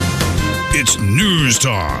It's news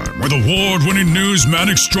time with award-winning newsman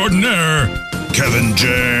extraordinaire, Kevin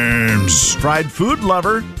James. Fried food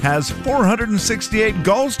lover has 468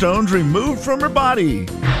 gallstones removed from her body.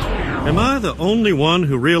 Am I the only one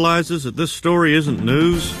who realizes that this story isn't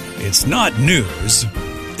news? It's not news.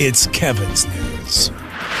 It's Kevin's news.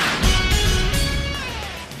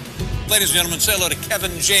 Ladies and gentlemen, say hello to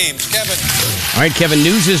Kevin James. Kevin. All right, Kevin,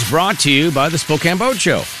 news is brought to you by the Spokane Boat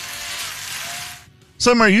Show.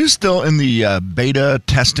 Slim, are you still in the beta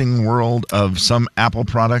testing world of some Apple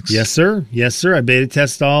products? Yes, sir. Yes, sir. I beta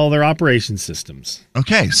test all their operation systems.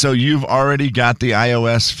 Okay, so you've already got the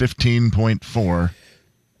iOS 15.4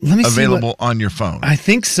 available on your phone. I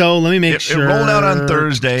think so. Let me make sure. It rolled out on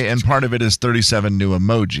Thursday, and part of it is 37 new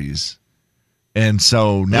emojis. And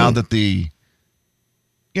so now that the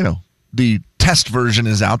test version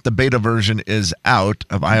is out, the beta version is out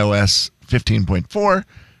of iOS 15.4,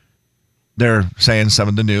 they're saying some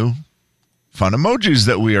of the new fun emojis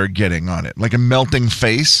that we are getting on it, like a melting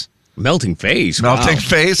face. Melting face? Melting Wow.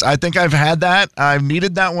 face. I think I've had that. I've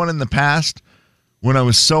needed that one in the past when I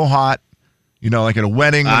was so hot, like at a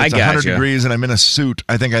wedding when it's 100 degrees and I'm in a suit.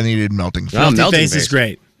 I think I needed melting face. Melting face is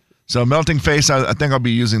great. So melting face, I think I'll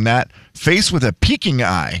be using that. Face with a peeking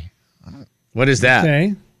eye. What is that?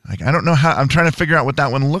 Okay. Like, I don't know how. I'm trying to figure out what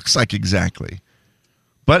that one looks like exactly.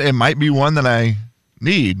 But it might be one that I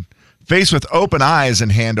need. Face with open eyes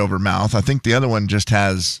and hand over mouth. I think the other one just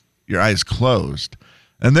has your eyes closed.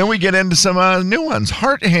 And then we get into some new ones.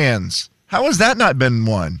 Heart hands. How has that not been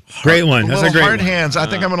one? Great one. That's a great heart one. hands. I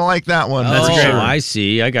think I'm going to like that one. That's a great one. I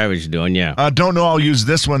see. I got what you're doing, yeah. Don't know I'll use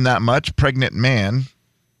this one that much. Pregnant man.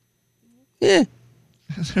 Yeah.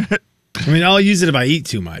 I mean, I'll use it if I eat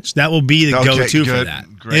too much. That will be the go-to for that.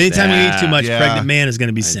 Great. Anytime you eat too much, Yeah. pregnant man is going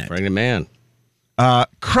to be sent. Pregnant man.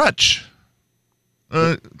 Crutch.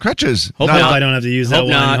 Crutches. Hope I don't have to use that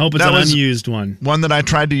one. not. Hope it's That an was unused one. One that I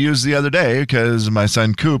tried to use the other day because my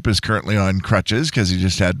son Coop is currently on crutches because he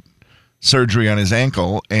just had surgery on his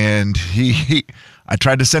ankle, and I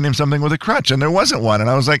tried to send him something with a crutch, and there wasn't one, and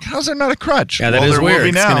I was like, "How's there not a crutch?" Yeah, that is there weird. Will be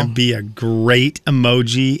It's now. going to be a great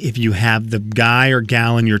emoji if you have the guy or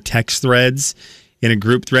gal in your text threads in a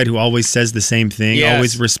group thread who always says the same thing, Yes.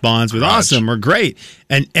 always responds with Crutch. awesome or great,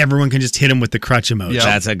 and everyone can just hit him with the crutch emoji. Yep.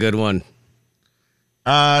 That's a good one.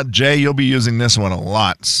 Jay, you'll be using this one a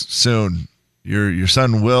lot soon. Your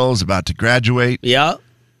son Will's about to graduate Yeah.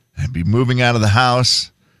 and be moving out of the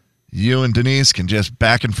house. You and Denise can just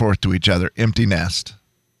back and forth to each other, empty nest,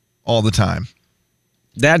 all the time.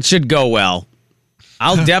 That should go well.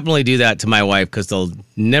 I'll definitely do that to my wife because there'll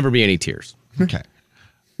never be any tears. Okay.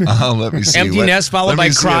 Let me see. Empty nest followed let by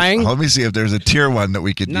me see crying? let me see if there's a tier one that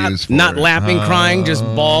we could use for Not it. laughing, crying, just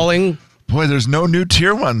bawling. Boy, there's no new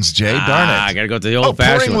tier ones, Jay. Darn it. I got to go to the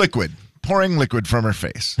old-fashioned pouring one. liquid. Pouring liquid from her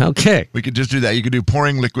face. Okay. We could just do that. You could do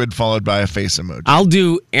pouring liquid followed by a face emoji. I'll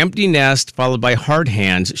do empty nest followed by hard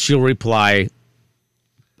hands. She'll reply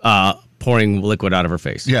pouring liquid out of her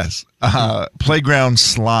face. Yes. Playground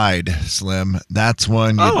slide, Slim. That's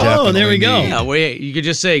one you definitely there we go. need. Yeah, wait, you could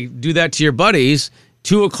just say, do that to your buddies.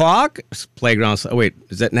 2 o'clock, playground. Wait,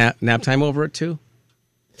 is that nap time over at 2?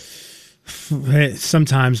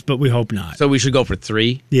 Sometimes, but we hope not. So we should go for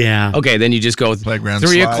 3? Yeah. Okay, then you just go with Playground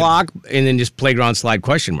 3 slide. o'clock and then just playground slide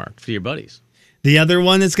question mark for your buddies. The other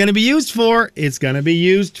one that's going to be used for, it's going to be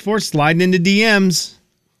used for sliding into DMs.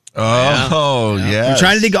 Oh, yes. I'm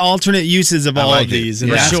trying to think of alternate uses of all like of it. these, and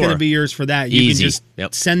For that's sure. going to be yours for that. You Easy. can just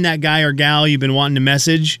Yep. send that guy or gal you've been wanting to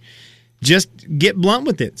message. Just get blunt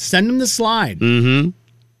with it. Send them the slide. Mm-hmm.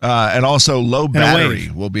 And also low a battery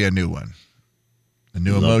wave. will be a new one. A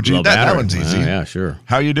new emoji. Low that battery. one's easy. Oh, yeah, sure.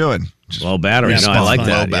 How you doing? Just Low battery. Yeah, No, I like fun.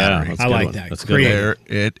 that. Low battery. Yeah, that's I a good like one. that. That's a good one. There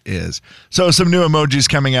it is. So some new emojis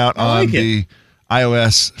coming out on like the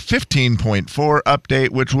iOS 15.4 update,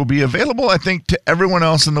 which will be available, I think, to everyone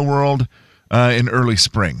else in the world in early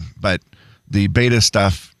spring. But the beta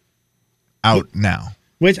stuff out now.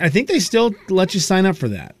 Which I think they still let you sign up for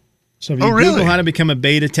that. So if you really? Google how to become a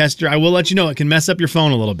beta tester, I will let you know it can mess up your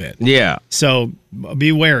phone a little bit. Yeah. So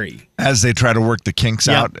be wary. As they try to work the kinks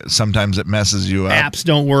Yep. out, sometimes it messes you up. Apps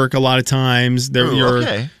don't work a lot of times. Ooh, Your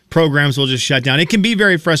okay. programs will just shut down. It can be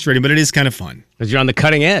very frustrating, but it is kind of fun. Because you're on the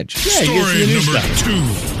cutting edge. Yeah, you get to see the Story new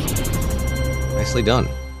number stuff. 2. Nicely done.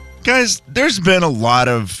 Guys, there's been a lot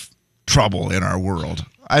of trouble in our world.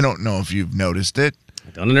 I don't know if you've noticed it.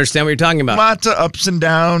 I don't understand what you're talking about. Lots of ups and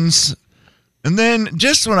downs. And then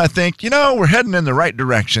just when I think, we're heading in the right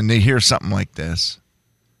direction, they hear something like this.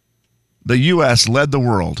 The U.S. led the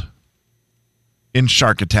world in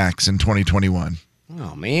shark attacks in 2021.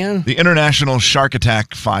 Oh, man. The International Shark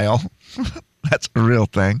Attack File, that's a real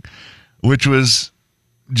thing, which was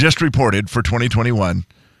just reported for 2021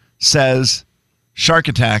 says shark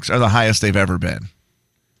attacks are the highest they've ever been.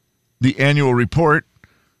 The annual report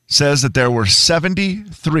says that there were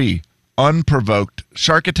 73 unprovoked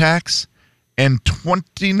shark attacks and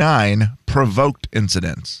 29 provoked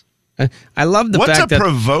incidents. I love the What's fact a that...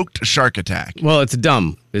 provoked shark attack? Well, it's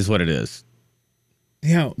dumb, is what it is.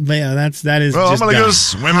 Yeah, that is. Well, I'm just going to dumb. go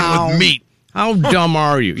swimming with meat. How dumb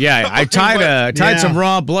are you? Yeah, I tied some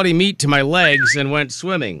raw bloody meat to my legs and went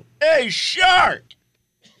swimming. Hey, shark!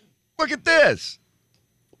 Look at this.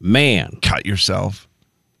 Man. Cut yourself.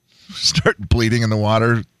 Start bleeding in the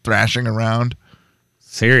water, thrashing around.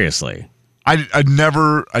 Seriously. I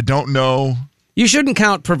don't know. You shouldn't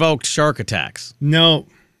count provoked shark attacks. No.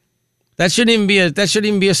 That shouldn't even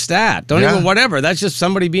be a stat. Don't even whatever. That's just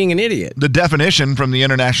somebody being an idiot. The definition from the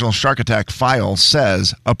International Shark Attack File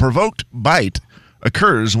says a provoked bite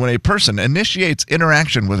occurs when a person initiates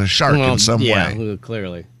interaction with a shark in some way. Yeah,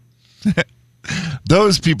 clearly.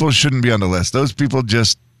 Those people shouldn't be on the list. Those people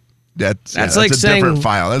just that's like a saying, different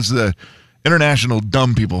file. That's the International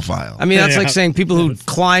Dumb People File. I mean, that's like saying people who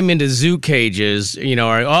climb into zoo cages,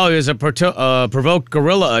 there's a provoked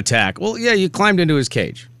gorilla attack. Well, yeah, you climbed into his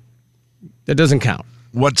cage. That doesn't count.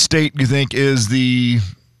 What state do you think is the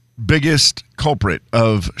biggest culprit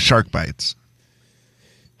of shark bites?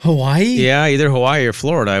 Hawaii? Yeah, either Hawaii or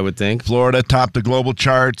Florida, I would think. Florida topped the global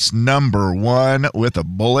charts, number 1 with a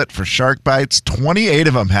bullet for shark bites. 28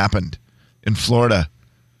 of them happened in Florida.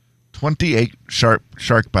 28 shark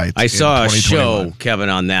bites. I saw a 2021. show, Kevin,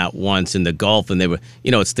 on that once in the Gulf, and they were,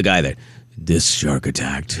 it's the guy that, this shark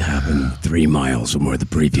attack happened 3 miles from where the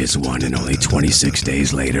previous one, and only 26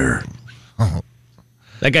 days later.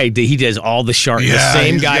 That guy, he does all the shark. Yeah, the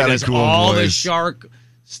same he's guy got a does cool all the voice. shark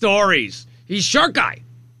stories. He's Shark Guy.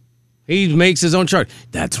 He makes his own shark.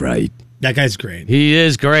 That's right. That guy's great. He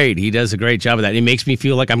is great. He does a great job of that. He makes me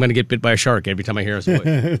feel like I'm going to get bit by a shark every time I hear his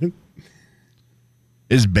voice.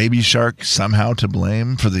 Is Baby Shark somehow to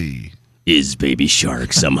blame for the... Is Baby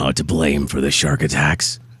Shark somehow to blame for the shark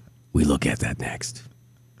attacks? We look at that next.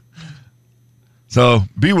 So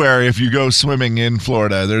beware if you go swimming in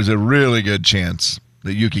Florida, there's a really good chance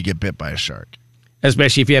that you could get bit by a shark.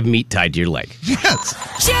 Especially if you have meat tied to your leg. Yes.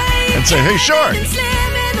 And say, hey, shark.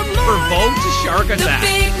 Provoked shark attack. The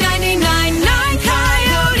big 99.9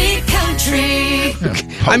 Coyote Country.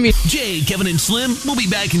 I mean, Jay, Kevin, and Slim will be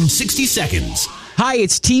back in 60 seconds. Hi,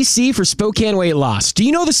 it's TC for Spokane Weight Loss. Do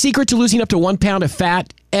you know the secret to losing up to 1 pound of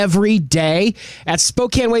fat every day? At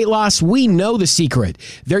Spokane Weight Loss, we know the secret.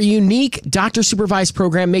 Their unique doctor-supervised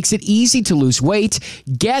program makes it easy to lose weight,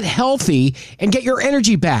 get healthy, and get your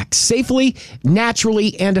energy back safely,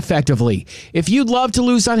 naturally, and effectively. If you'd love to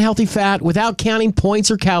lose unhealthy fat without counting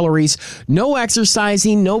points or calories, no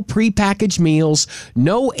exercising, no prepackaged meals,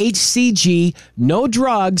 no HCG, no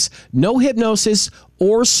drugs, no hypnosis,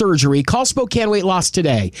 or surgery, call Spokane Weight Loss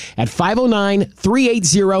today at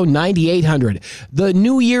 509-380-9800. The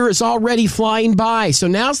new year is already flying by, so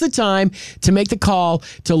now's the time to make the call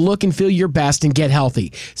to look and feel your best and get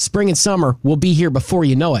healthy. Spring and summer will be here before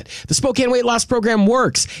you know it. The Spokane Weight Loss program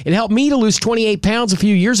works. It helped me to lose 28 pounds a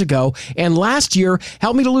few years ago, and last year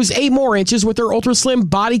helped me to lose 8 more inches with their Ultra Slim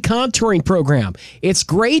Body Contouring program. It's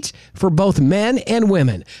great for both men and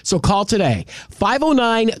women. So call today,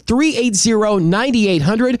 509-380-9800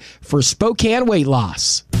 for Spokane Weight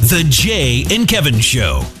Loss. The Jay and Kevin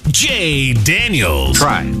Show. Jay Daniels.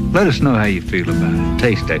 Try it. Let us know how you feel about it.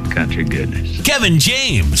 Taste that country goodness. Kevin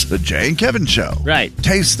James. The Jay and Kevin Show. right.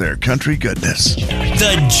 Taste their country goodness.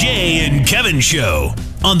 The Jay and Kevin Show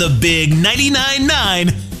on the Big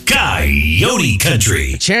 99.9 Coyote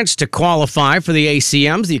Country. Chance to qualify for the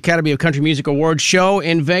ACMs, the Academy of Country Music Awards show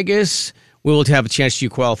in Vegas. We will have a chance to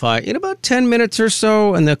qualify in about 10 minutes or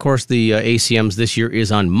so. And, of course, the ACMs this year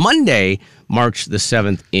is on Monday, March the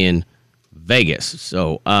 7th in Vegas.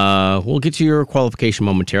 So we'll get to your qualification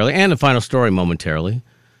momentarily and the final story momentarily.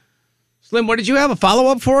 Slim, what did you have? A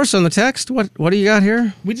follow-up for us on the text? What do you got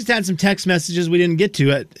here? We just had some text messages we didn't get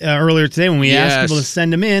to earlier today when we asked people to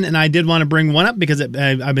send them in, and I did want to bring one up because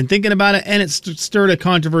I've been thinking about it, and it stirred a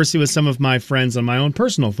controversy with some of my friends on my own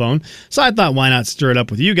personal phone. So I thought, why not stir it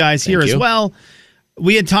up with you guys here as well?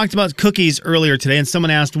 We had talked about cookies earlier today, and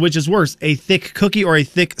someone asked, which is worse, a thick cookie or a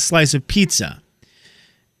thick slice of pizza?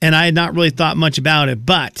 And I had not really thought much about it,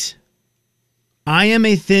 but I am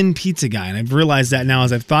a thin pizza guy, and I've realized that now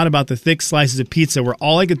as I've thought about the thick slices of pizza where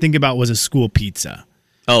all I could think about was a school pizza.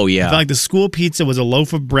 Oh, yeah. I felt like the school pizza was a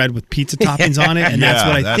loaf of bread with pizza toppings on it, and that's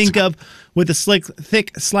what I think of with a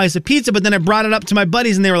thick slice of pizza. But then I brought it up to my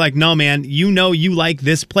buddies, and they were like, no, man, you know you like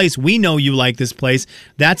this place. We know you like this place.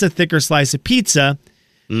 That's a thicker slice of pizza.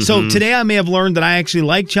 So today I may have learned that I actually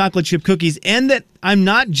like chocolate chip cookies and that I'm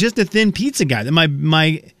not just a thin pizza guy. That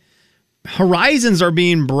my horizons are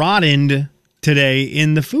being broadened today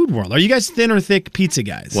in the food world. Are you guys thin or thick pizza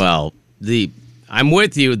guys? Well, I'm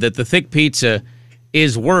with you that the thick pizza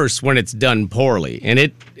is worse when it's done poorly. And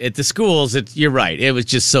at the schools, you're right. It was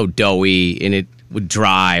just so doughy and it would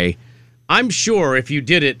dry. I'm sure if you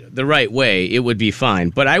did it the right way, it would be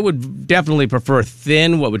fine. But I would definitely prefer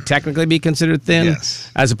thin, what would technically be considered thin,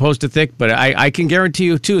 as opposed to thick. But I can guarantee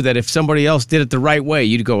you, too, that if somebody else did it the right way,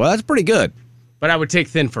 you'd go, well, that's pretty good. But I would take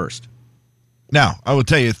thin first. Now, I will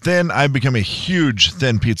tell you, thin, I've become a huge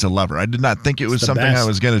thin pizza lover. I did not think it was something I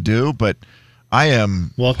was going to do, but I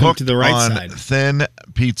am welcome to the right on side. Thin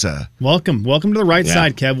pizza. Welcome to the right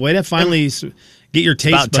side, Kev. Way to finally get your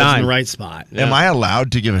taste buds in the right spot. Yeah. Am I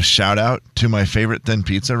allowed to give a shout out to my favorite thin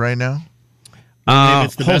pizza right now? Maybe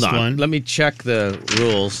it's the hold best on. one. Let me check the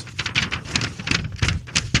rules.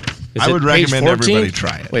 I would recommend everybody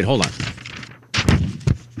try it. Wait, hold on.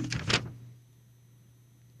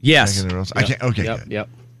 Yes. I can't. Okay. Yep.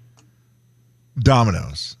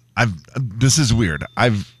 Domino's. This is weird.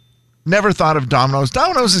 I've never thought of Domino's.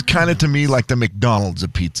 Domino's is kind of to me like the McDonald's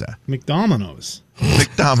of pizza. McDomino's.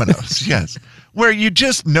 McDomino's, yes. Where you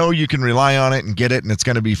just know you can rely on it and get it and it's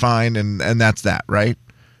going to be fine and that's that, right?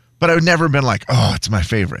 But I've never been like, oh, it's my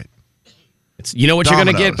favorite. You know what Domino's.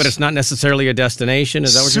 you're going to get, but it's not necessarily a destination.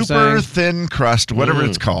 Is that what you're saying? Super thin crust, whatever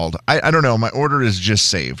it's called. I don't know. My order is just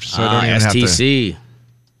saved, so I don't even STC. have to.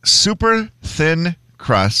 Super thin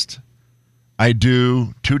crust. I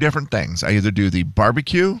do two different things. I either do the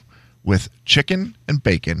barbecue with chicken and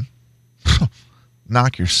bacon.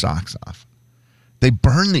 Knock your socks off. They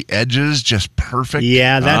burn the edges just perfect.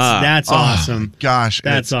 Yeah, that's awesome. Gosh,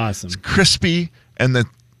 that's awesome. It's crispy, and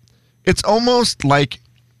it's almost like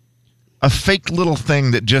a fake little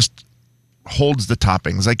thing that just holds the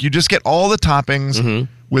toppings. Like you just get all the toppings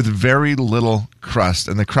with very little crust,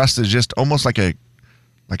 and the crust is just almost like a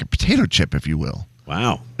potato chip, if you will.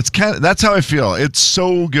 Wow. It's that's how I feel. It's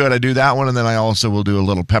so good. I do that one, and then I also will do a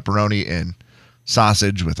little pepperoni and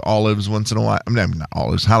sausage with olives once in a while. I mean, not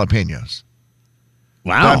olives, jalapenos.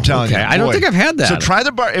 Wow. But I'm telling you, I don't think I've had that. So try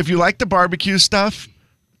if you like the barbecue stuff,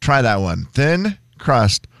 try that one. Thin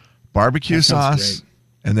crust, barbecue sauce,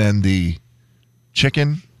 and then the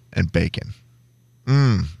chicken and bacon.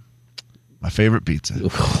 My favorite pizza.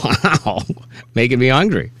 Wow. Making me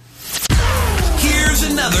hungry. Here's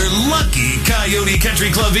another lucky Coyote Country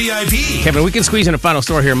Club VIP. Kevin, we can squeeze in a final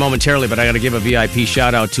story here momentarily, but I got to give a VIP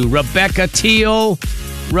shout out to Rebecca Teal.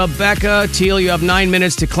 Rebecca Teal, you have 9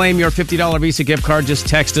 minutes to claim your $50 Visa gift card. Just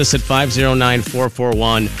text us at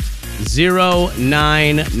 509-441-0999.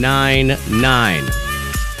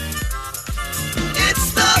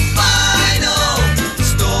 It's the final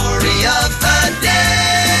story of the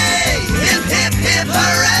day. Hip, hip, hip,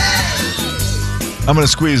 hooray! I'm going to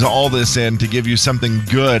squeeze all this in to give you something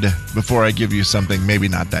good before I give you something maybe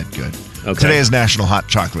not that good. Okay. Today is National Hot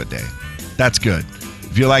Chocolate Day. That's good.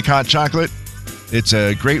 If you like hot chocolate, it's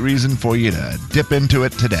a great reason for you to dip into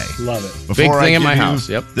it today. Love it. Before Big thing I in give my you house.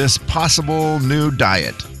 Yep. this possible new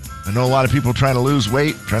diet. I know a lot of people trying to lose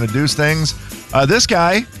weight, trying to do things. This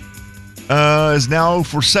guy is now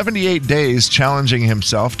for 78 days challenging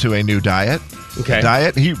himself to a new diet. Okay. A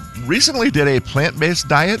diet. He recently did a plant-based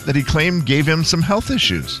diet that he claimed gave him some health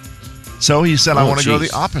issues. So he said, I want to go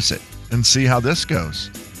the opposite and see how this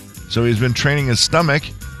goes. So he's been training his stomach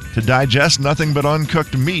to digest nothing but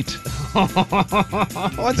uncooked meat.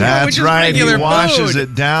 That's right. He washes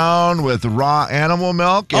it down with raw animal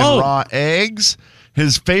milk and raw eggs.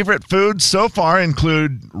 His favorite foods so far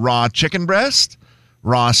include raw chicken breast,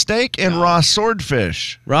 raw steak, and raw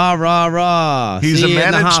swordfish. Rah. He's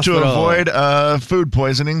managed to avoid food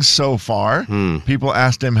poisoning so far. People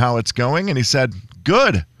asked him how it's going, and he said,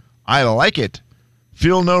 good. I like it.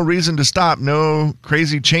 Feel no reason to stop. No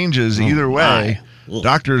crazy changes either way.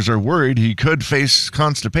 Doctors are worried he could face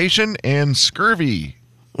constipation and scurvy.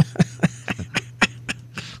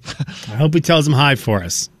 I hope he tells him hi for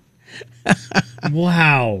us.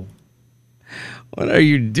 Wow. What are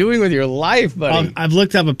you doing with your life, buddy? I've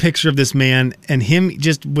looked up a picture of this man, and him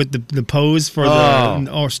just with the pose for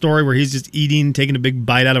the story where he's just taking a big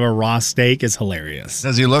bite out of a raw steak is hilarious.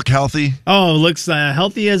 Does he look healthy? Oh, looks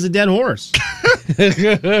healthy as a dead horse.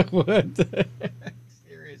 What the heck?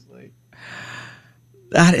 Seriously.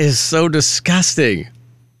 That is so disgusting.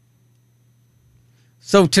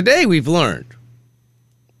 So today we've learned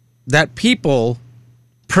that people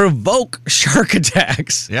provoke shark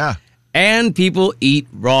attacks. Yeah. And people eat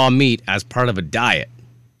raw meat as part of a diet.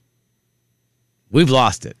 We've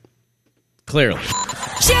lost it. Clearly.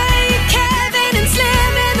 Jay, Kevin, and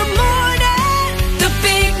Slim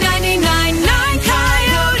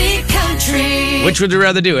Which would you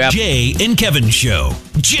rather do? Jay and Kevin Show.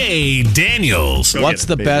 Jay Daniels. What's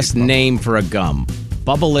the best name for a gum?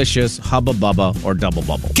 Bubblicious, Hubba Bubba, or Double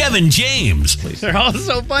Bubble? Kevin James. They're all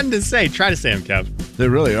so fun to say. Try to say them, Kev. They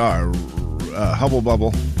really are. Hubble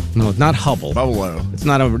Bubble. No, it's not Hubble. Bubble-o. That's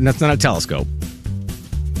not a telescope.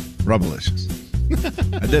 Rubblicious.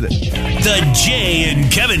 I did it. The Jay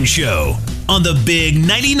and Kevin Show on the Big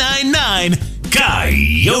 99.9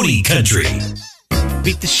 Coyote Country.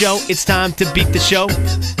 Beat the show, it's time to beat the show.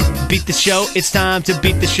 Beat the show, it's time to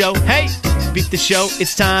beat the show. Hey! Beat the show,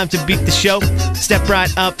 it's time to beat the show. Step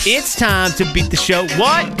right up, it's time to beat the show.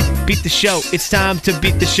 What? Beat the show, it's time to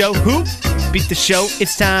beat the show. Who? Beat the show,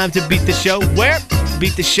 it's time to beat the show. Where?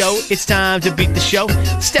 Beat the show, it's time to beat the show.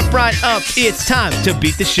 Step right up, it's time to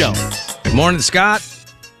beat the show. Good morning, Scott.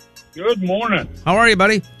 Good morning. How are you,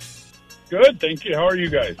 buddy? Good, thank you. How are you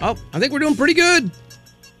guys? Oh, I think we're doing pretty good.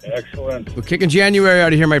 Excellent. We're kicking January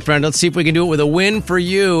out of here, my friend. Let's see if we can do it with a win for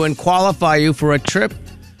you and qualify you for a trip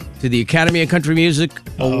to the Academy of Country Music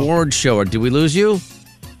Award show. Or did we lose you?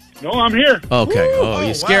 No, I'm here. Okay. Oh,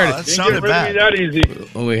 you scared wow, it. that sounded bad. That easy.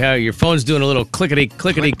 Oh, we have your phone's doing a little click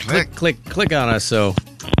on us. So,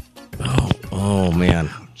 oh man.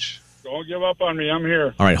 Don't give up on me. I'm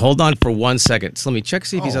here. All right, hold on for 1 second. So let me check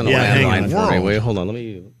see if he's on the landline for me. Whoa. Wait, hold on. Let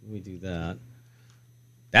me do that.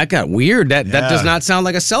 That got weird. That does not sound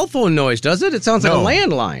like a cell phone noise, does it? It sounds like a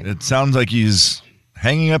landline. It sounds like he's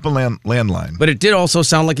hanging up a landline. But it did also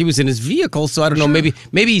sound like he was in his vehicle, so I don't know. Maybe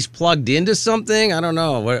he's plugged into something. I don't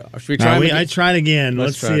know. Should we try? I tried again.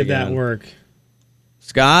 Let's see if that works.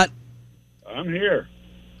 Scott? I'm here.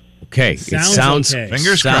 Okay. Sounds okay.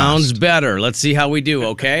 Fingers sounds crossed. better. Let's see how we do,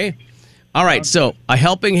 okay? All right, so a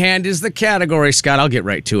helping hand is the category. Scott, I'll get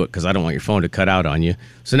right to it because I don't want your phone to cut out on you.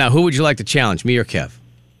 So now, who would you like to challenge, me or Kev?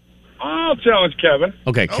 I'll challenge Kevin.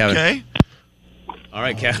 Okay, Kevin. Okay. All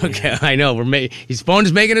right, Kevin. Okay, I know. His phone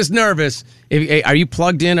is making us nervous. Are you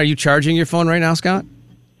plugged in? Are you charging your phone right now, Scott?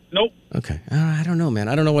 Nope. Okay. I don't know, man.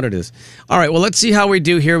 I don't know what it is. All right, well, let's see how we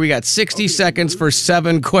do here. We got 60 seconds for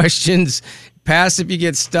 7 questions. Pass if you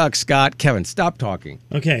get stuck, Scott. Kevin, stop talking.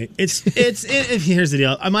 Okay, here's the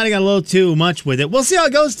deal. I might have got a little too much with it. We'll see how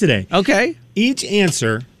it goes today. Okay. Each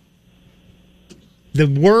answer,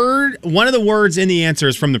 one of the words in the answer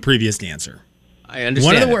is from the previous answer. I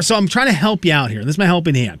understand. One of the words. So I'm trying to help you out here. This is my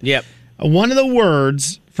helping hand. Yep. One of the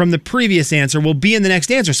words from the previous answer will be in the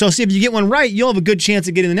next answer. So see if you get one right, you'll have a good chance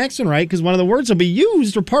of getting the next one right because one of the words will be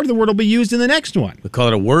used or part of the word will be used in the next one. We call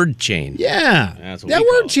it a word chain. Yeah. That's what that we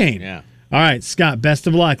call word chain. it. Yeah. All right, Scott, best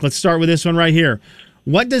of luck. Let's start with this one right here.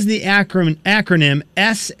 What does the acronym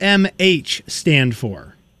SMH stand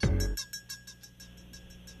for?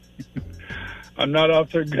 I'm not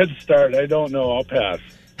off to a good start. I don't know. I'll pass.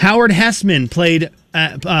 Howard Hessman played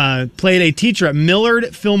a teacher at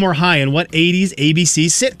Millard Fillmore High in what 80s ABC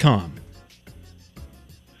sitcom?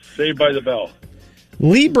 Saved by the Bell.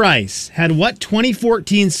 Lee Brice had what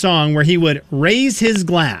 2014 song where he would raise his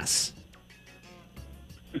glass?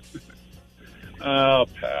 I'll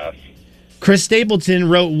pass. Chris Stapleton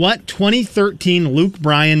wrote what 2013 Luke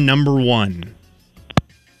Bryan #1?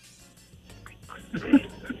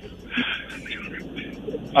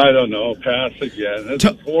 I don't know. Pass again. This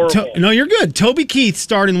is horrible. No, you're good. Toby Keith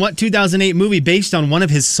starred in what 2008 movie based on one of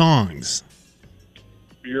his songs?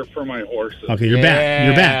 Beer for my horses. Okay, you're back.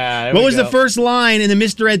 You're back. What was the first line in the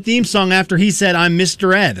Mr. Ed theme song after he said, "I'm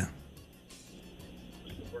Mr. Ed"?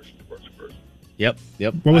 Yep.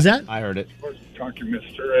 What was that? I heard it. Talking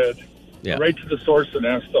Mr. Ed. Yeah. Right to the source and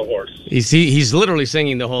ask the horse. He's literally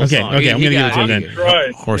singing the whole song. Okay, I'm going to give it to him then.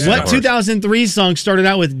 Right. Horse What 2003 song started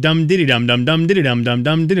out with dum diddy dum dum dum diddy dum dum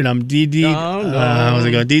dum diddy dum dee dee? How was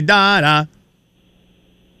it go? Dee da da.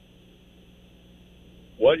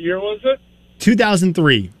 What year was it?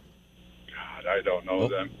 2003. God, I don't know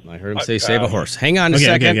then. I heard him say save a horse. Hang on a Okay,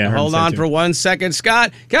 second. I heard him Hold say on too. for 1 second.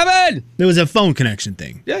 Scott, Kevin! There was a phone connection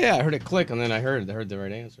thing. Yeah, I heard it click, and then I heard the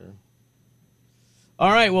right answer.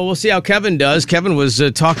 All right, well, we'll see how Kevin does. Kevin was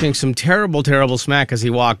talking some terrible, terrible smack as he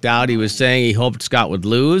walked out. He was saying he hoped Scott would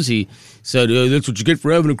lose. He said, that's what you get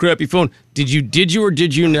for having a crappy phone. Did you or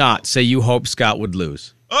did you not say you hoped Scott would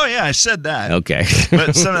lose? Oh, yeah, I said that. Okay.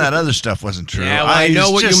 But some of that other stuff wasn't true. Yeah, well, I know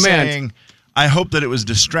was what just you meant. saying, I hope that it was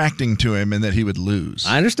distracting to him and that he would lose.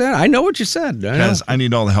 I understand. I know what you said. Because I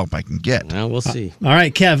need all the help I can get. Well, we'll see. All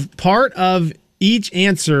right, Kev, part of each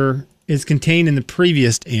answer is contained in the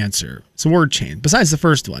previous answer. It's a word chain, besides the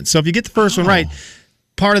first one. So if you get the first one right,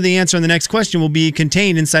 part of the answer in the next question will be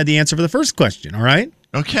contained inside the answer for the first question, all right?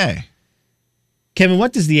 Okay. Kevin,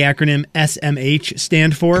 what does the acronym SMH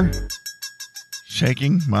stand for?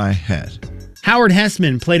 Shaking my head. Howard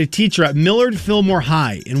Hessman played a teacher at Millard Fillmore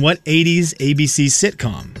High in what 80s ABC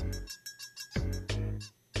sitcom?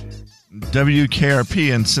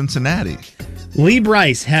 WKRP in Cincinnati. Lee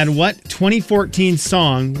Bryce had what 2014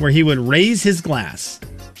 song where he would raise his glass?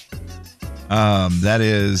 That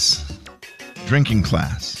is Drinking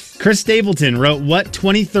Class. Chris Stapleton wrote what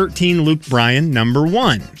 2013 Luke Bryan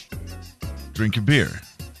 #1? Drink a beer.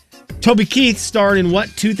 Toby Keith starred in what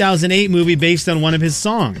 2008 movie based on one of his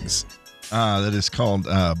songs? That is called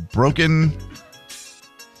Broken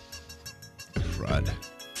Crud.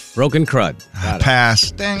 Broken Crud.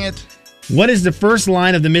 Pass. Dang it. What is the first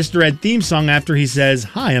line of the Mr. Ed theme song after he says,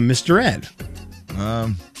 "Hi, I'm Mr. Ed"?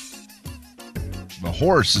 The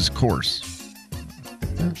horse is coarse.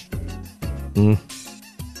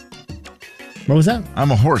 What was that?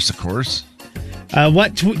 I'm a horse, of course.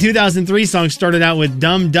 What 2003 song started out with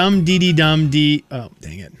 "Dum Dum Dee Dee Dum Dee"? Oh,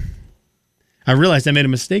 dang it! I realized I made a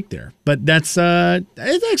mistake there, but that's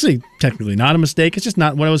it's actually technically not a mistake. It's just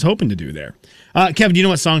not what I was hoping to do there. Kevin, do you know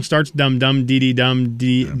what song starts "Dum Dum Dee Dee Dum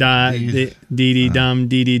Dee Da Dee Dee Dum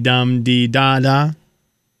Dee Dee Dum Dee Da Da"?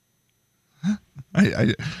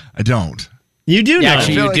 I don't. You do know.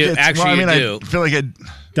 Actually, you do. I feel like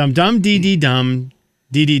 "Dum Dum Dee Dee Dum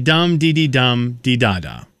Dee Dee Dum Dee Dee Dum Dee Da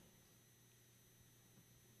Da."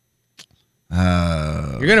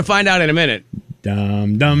 You're going to find out in a minute.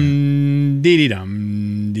 Dum dum dee dee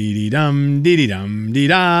dum dee dee dum dee dee dum dee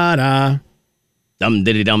da da. Dum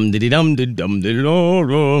diddy dum diddy dum diddy dum diddy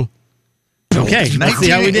da. Okay, let's see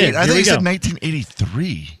how we did. I Here think we you go. said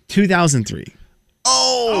 1983. 2003.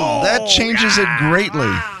 Oh, that changes it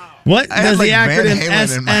greatly. What does the Van acronym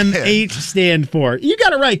Halen in my head. SMH stand for? You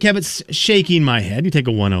got it right, Kev. It's shaking my head. You take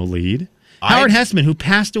a 1-0 lead. Howard Hessman, who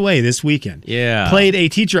passed away this weekend, played a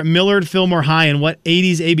teacher at Millard Fillmore High in what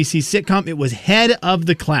 80s ABC sitcom? It was Head of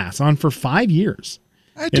the Class, on for 5 years.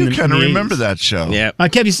 I do kind of remember that show. Yeah.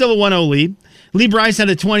 Kev, you still have a 1-0 lead. Lee Bryce had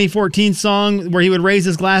a 2014 song where he would raise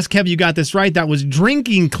his glass. Kev, you got this right. That was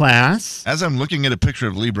Drinking Class. As I'm looking at a picture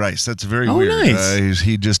of Lee Bryce, that's very Oh, weird. nice.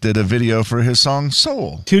 He just did a video for his song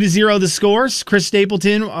Soul. 2-0 the scores. Chris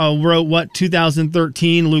Stapleton wrote what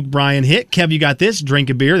 2013 Luke Bryan hit. Kev, you got this. Drink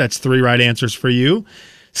a beer. That's 3 right answers for you.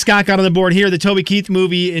 Scott got on the board here. The Toby Keith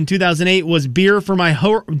movie in 2008 was Beer for My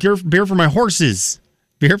Horses.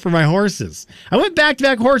 Beer for My Horses. I went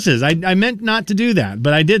back-to-back horses. I meant not to do that,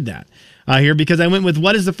 but I did that. Here because I went with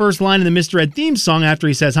what is the first line in the Mr. Ed theme song after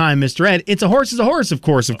he says, "Hi, I'm Mr. Ed." It's a horse is a horse, of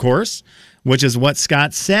course, which is what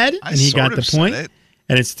Scott said, and he got the point.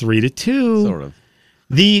 And it's 3-2. Sort of.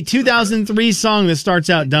 The 2003 song that starts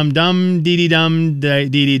out "Dum Dum Dee Dee Dum Dee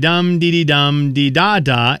Dee Dum Dee Dee Dum Dee Da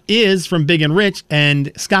Da" is from Big and Rich,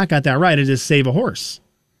 and Scott got that right. It is "Save a Horse."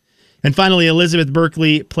 And finally, Elizabeth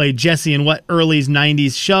Berkley played Jessie in what early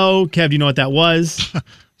 90s show? Kev, do you know what that was?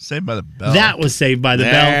 Saved by the Bell. That was Saved by the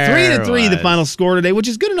Bell. 3-3, the final score today, which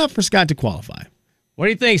is good enough for Scott to qualify. What do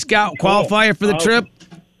you think, Scott? Qualifier for the trip?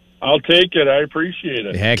 I'll take it. I appreciate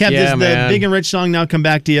it. Heck Kev, yeah, does man. the Big and Rich song now come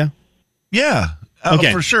back to you? Yeah.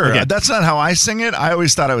 Okay. For sure. Okay. That's not how I sing it. I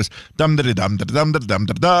always thought it was dum da dum da dum da dum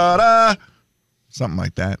da da da. Something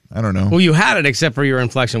like that. I don't know. Well, you had it, except for your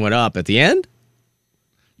inflection went up at the end.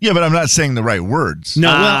 Yeah, but I'm not saying the right words. No,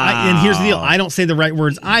 and here's the deal. I don't say the right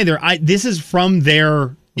words either. This is from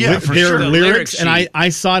their for their sure. lyrics, The lyric and I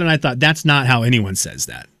saw it and I thought that's not how anyone says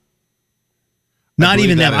that. Not believe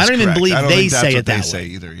even that them. is I don't even correct. believe I don't they think that's say what it that they way. say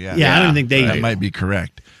either. Yeah, I don't think they that do. might be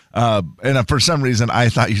correct. And for some reason, I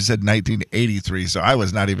thought you said 1983, so I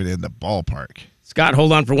was not even in the ballpark. Scott,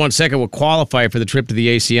 hold on for 1 second. We'll qualify for the trip to the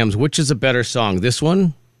ACMs. Which is a better song, this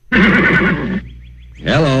one?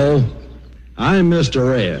 Hello, I'm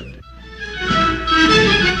Mr. Ed.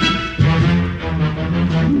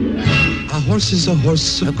 A horse is a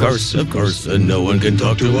horse, Of course, and no one can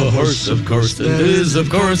talk to a horse, of course. It is, of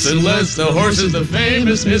course, unless the horse is the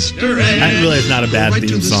famous Mr. Ed. That really is not a bad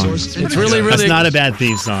theme song. It's really, That's not a bad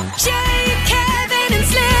theme song. Jay, Kevin, and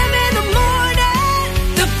Slim in the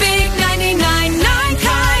morning. The big 99.9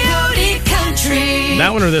 Coyote Country.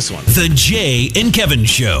 That one or this one? The Jay and Kevin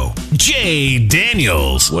Show. Jay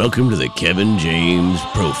Daniels. Welcome to the Kevin James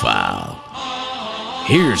Profile.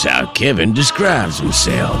 Here's how Kevin describes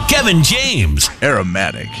himself. Kevin James.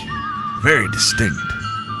 Aromatic, very distinct,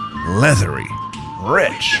 leathery,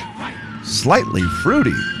 rich, slightly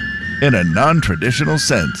fruity, in a non-traditional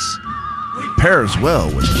sense. Pairs well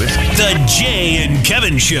with whiskey. The Jay and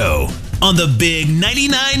Kevin Show on the big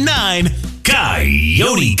 99.9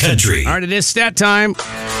 Coyote Country. All right, it is stat time.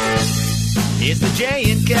 It's the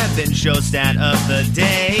Jay and Kevin show stat of the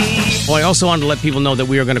day. Well, I also wanted to let people know that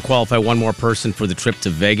we are going to qualify one more person for the trip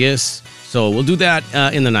to Vegas. So we'll do that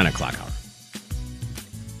in the 9 o'clock hour.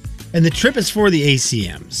 And the trip is for the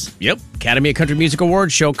ACMs. Yep. Academy of Country Music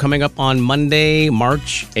Awards show coming up on Monday,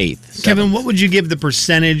 March 8th. Kevin, what would you give the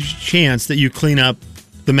percentage chance that you clean up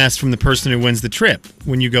the mess from the person who wins the trip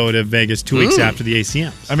when you go to Vegas 2 weeks after the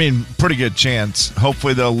ACMs? I mean, pretty good chance.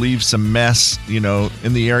 Hopefully they'll leave some mess,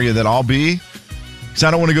 in the area that I'll be. Because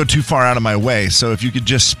I don't want to go too far out of my way. So if you could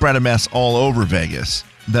just spread a mess all over Vegas,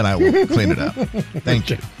 then I will clean it up.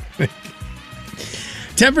 Thank you.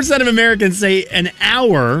 10% of Americans say an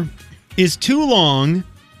hour is too long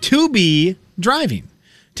to be driving.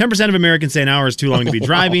 10% of Americans say an hour is too long to be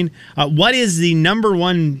driving. What is the number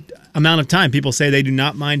one amount of time people say they do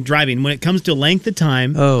not mind driving? When it comes to length of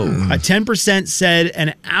time, 10% said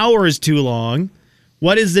an hour is too long.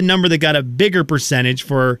 What is the number that got a bigger percentage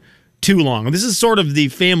for too long? This is sort of the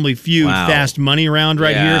Family Feud fast money round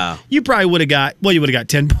here. You probably would have got, you would have got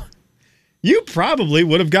 10 points. You probably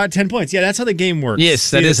would have got 10 points. Yeah, that's how the game works. Yes,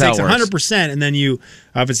 that is how it works. 100%, and then if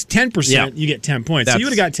it's 10%, you get 10 points. So you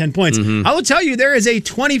would have got 10 points. I will tell you, there is a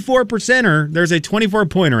 24%er. There's a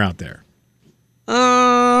 24-pointer out there.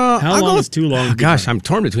 How long is too long? Gosh, I'm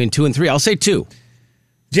torn between 2 and 3. I'll say 2.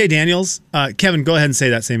 Jay Daniels, Kevin, go ahead and say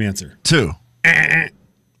that same answer. 2.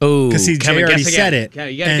 Oh, because Jay already said it. You got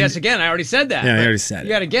to guess again. I already said that. Yeah, I already said it.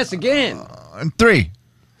 You got to guess again. 3.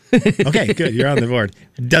 Okay, good. You're on the board.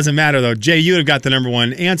 It doesn't matter, though. Jay, you would have got the number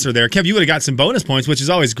one answer there. Kev, you would have got some bonus points, which is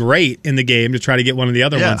always great in the game to try to get one of the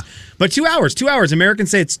other ones. But 2 hours. 2 hours.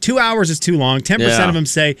 Americans say it's 2 hours is too long. 10% of them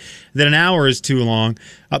say that an hour is too long.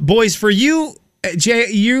 Boys, for you, Jay,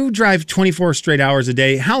 you drive 24 straight hours a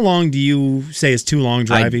day. How long do you say is too long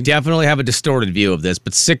driving? I definitely have a distorted view of this,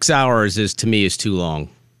 but 6 hours to me is too long.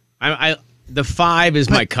 The 5 is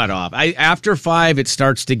my cutoff. After 5, it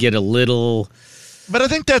starts to get a little. But I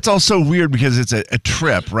think that's also weird because it's a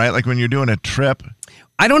trip, right? Like when you're doing a trip.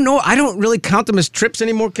 I don't know. I don't really count them as trips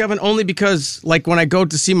anymore, Kevin, only because like when I go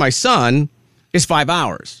to see my son, it's 5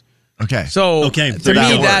 hours. Okay. So to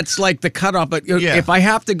me, that's like the cutoff. But if I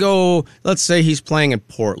have to go, let's say he's playing in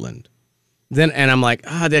Portland, and I'm like,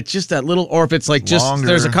 that's just that little, or if it's like just, longer.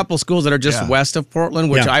 There's a couple schools that are just west of Portland,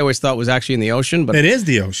 which I always thought was actually in the ocean. But it is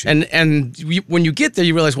the ocean. And when you get there,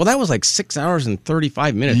 you realize, well, that was like 6 hours and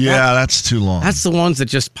 35 minutes. Yeah, that's too long. That's the ones that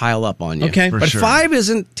just pile up on you. Okay. But 5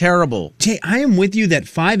 isn't terrible. Jay, I am with you that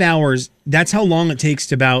 5 hours, that's how long it takes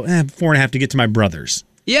to about 4.5 to get to my brother's.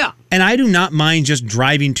 Yeah. And I do not mind just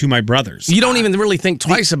driving to my brother's. You don't even really think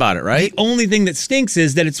twice about it, right? The only thing that stinks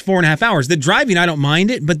is that it's 4.5 hours. The driving, I don't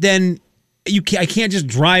mind it, but then I can't just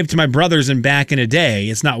drive to my brother's and back in a day.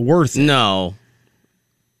 It's not worth it. No.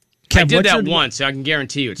 Kev, I did that once, so I can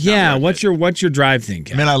guarantee you it's not worth it. What's your drive thing,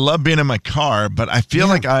 Kev? Man, I love being in my car, but I feel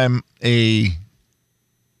like I'm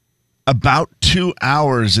about 2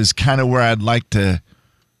 hours is kind of where I'd like to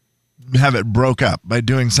have it broke up by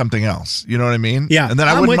doing something else. You know what I mean? Yeah. And then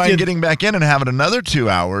I wouldn't mind getting back in and having another 2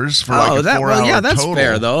 hours for like a 4 hour that's total.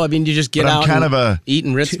 fair, though. I mean, you just get out and eat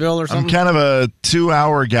in Ritzville or something. I'm kind of a 2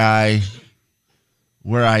 hour guy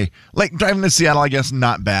where I like driving to Seattle, I guess,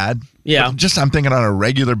 not bad. Yeah. But I'm thinking on a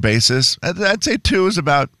regular basis. I'd say 2 is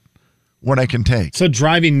about what I can take. So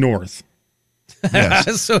driving north.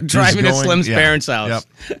 Yes. So driving to Slim's parents' house.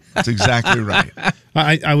 Yep. That's exactly right.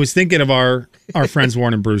 I was thinking of our friends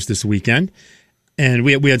Warren and Bruce this weekend, and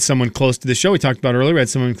we had someone close to the show. We talked about earlier. We had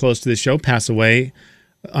someone close to the show pass away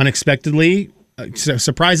unexpectedly,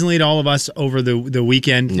 surprisingly to all of us over the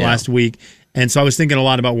weekend last week. And so I was thinking a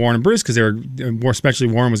lot about Warren and Bruce because especially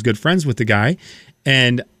Warren was good friends with the guy.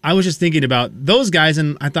 And I was just thinking about those guys,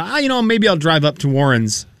 and I thought, maybe I'll drive up to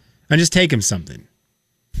Warren's and just take him something.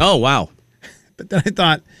 Oh, wow. But then I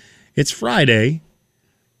thought, it's Friday.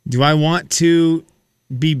 Do I want to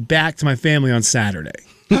be back to my family on Saturday?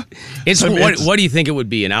 What do you think it would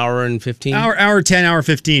be? An hour and 15? Hour 10, hour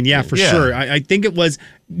 15. Yeah, for sure. I think it was,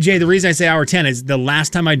 Jay, the reason I say hour 10 is the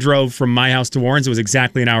last time I drove from my house to Warren's, it was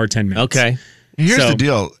exactly an hour 10 minutes. Okay. Here's the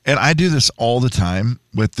deal. And I do this all the time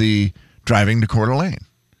with the driving to Coeur d'Alene.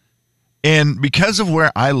 And because of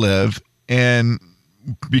where I live and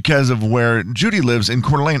because of where Judy lives in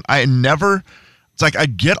Coeur d'Alene, it's like I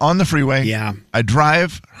get on the freeway. Yeah. I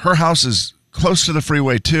drive. Her house is close to the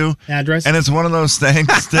freeway too. Address. And it's one of those things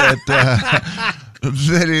that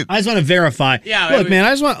I just want to verify. Yeah. Look, man,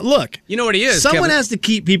 I just want look. You know what he is. Someone Kevin has to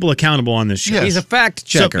keep people accountable on this show. Yes. He's a fact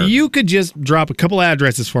checker. So you could just drop a couple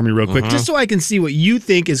addresses for me real quick, just so I can see what you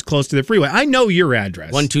think is close to the freeway. I know your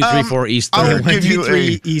address. 1, 2, 3, 4 East. I 3rd. will give you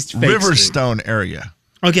a East Fake Riverstone area.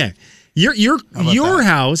 Okay. Your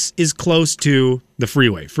house is close to the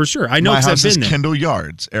freeway for sure. I know My because house I've is been there. Kendall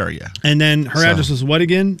Yards area. And then her address was what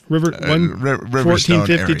again? Riverstone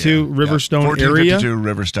 1452 area. Riverstone 1452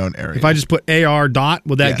 area. Riverstone area. If I just put AR dot,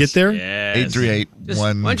 will that get there? Yes.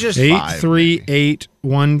 83815.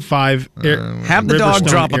 83815. Have the dog Riverstone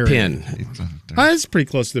drop area. a pin. That's pretty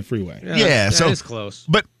close to the freeway. Yeah, so it's close.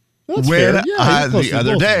 But That's when fair. Yeah, it's close the to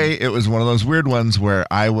other both of day, it was one of those weird ones where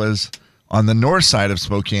I was on the north side of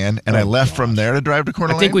Spokane, and I left from there to drive to Coeur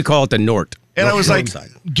d'Alene. I think we call it the Nort. And I was like, side.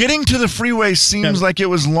 getting to the freeway seems like it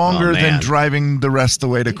was longer than driving the rest of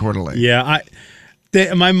the way to Coeur d'Alene. Yeah,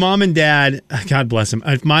 my mom and dad, God bless them,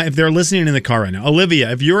 if they're listening in the car right now, Olivia,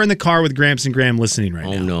 if you're in the car with Gramps and Graham listening right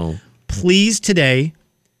now, no. please today,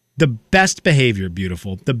 the best behavior,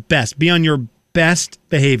 beautiful, the best, be on your best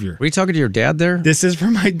behavior. Were you talking to your dad there? This is for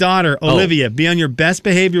my daughter, Olivia. Be on your best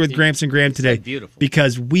behavior with Gramps and Graham today beautiful.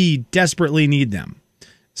 because we desperately need them.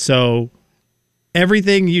 So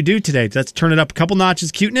everything you do today, let's turn it up a couple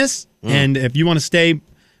notches, cuteness, and if you want to stay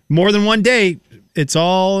more than one day, it's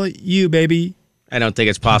all you, baby. I don't think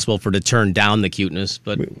it's possible for to turn down the cuteness,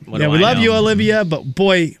 but what Yeah, do we I love know? you, Olivia, but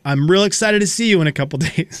boy, I'm real excited to see you in a couple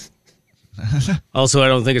days. Also, I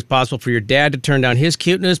don't think it's possible for your dad to turn down his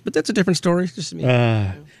cuteness, but that's a different story. Just me.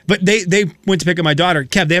 But they went to pick up my daughter.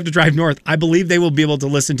 Kev, they have to drive north. I believe they will be able to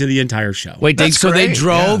listen to the entire show. Wait, they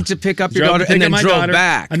drove to pick up your daughter and then drove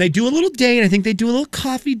back. And they do a little date. I think they do a little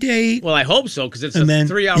coffee date. Well, I hope so because it's And a then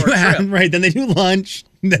 3-hour trip. Right. Then they do lunch.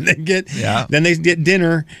 Then they get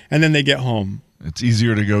dinner, and then they get home. It's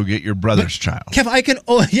easier to go get your brother's child. Kev,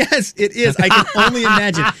 yes, it is. I can only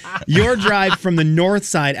imagine your drive from the north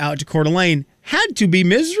side out to Coeur d'Alene had to be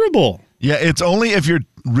miserable. Yeah, it's only if you're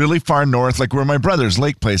really far north, like where my brother's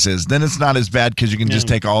lake place is, then it's not as bad because you can just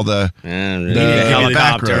take all the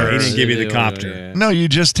helicopter. He didn't give you the copter. No, you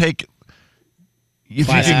just take. If you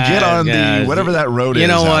Classic. can get on the whatever that road is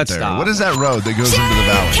out there. Stop. What is that road that goes into the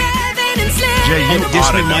valley? Jay, you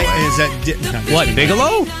ought to know it. What,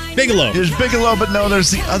 Bigelow? Bigelow. There's Bigelow, but no,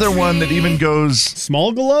 there's the other one that even goes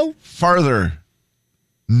Smallgalow? farther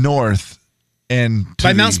north and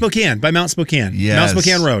By Mount Spokane. Yes. Mount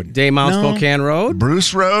Spokane Road. Mount Spokane Road?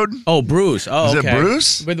 Bruce Road? Oh, Bruce. Oh, Is okay. it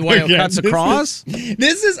Bruce? With the one that cuts across?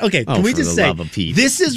 This is okay. Oh, can we for just the say love of Pete. this is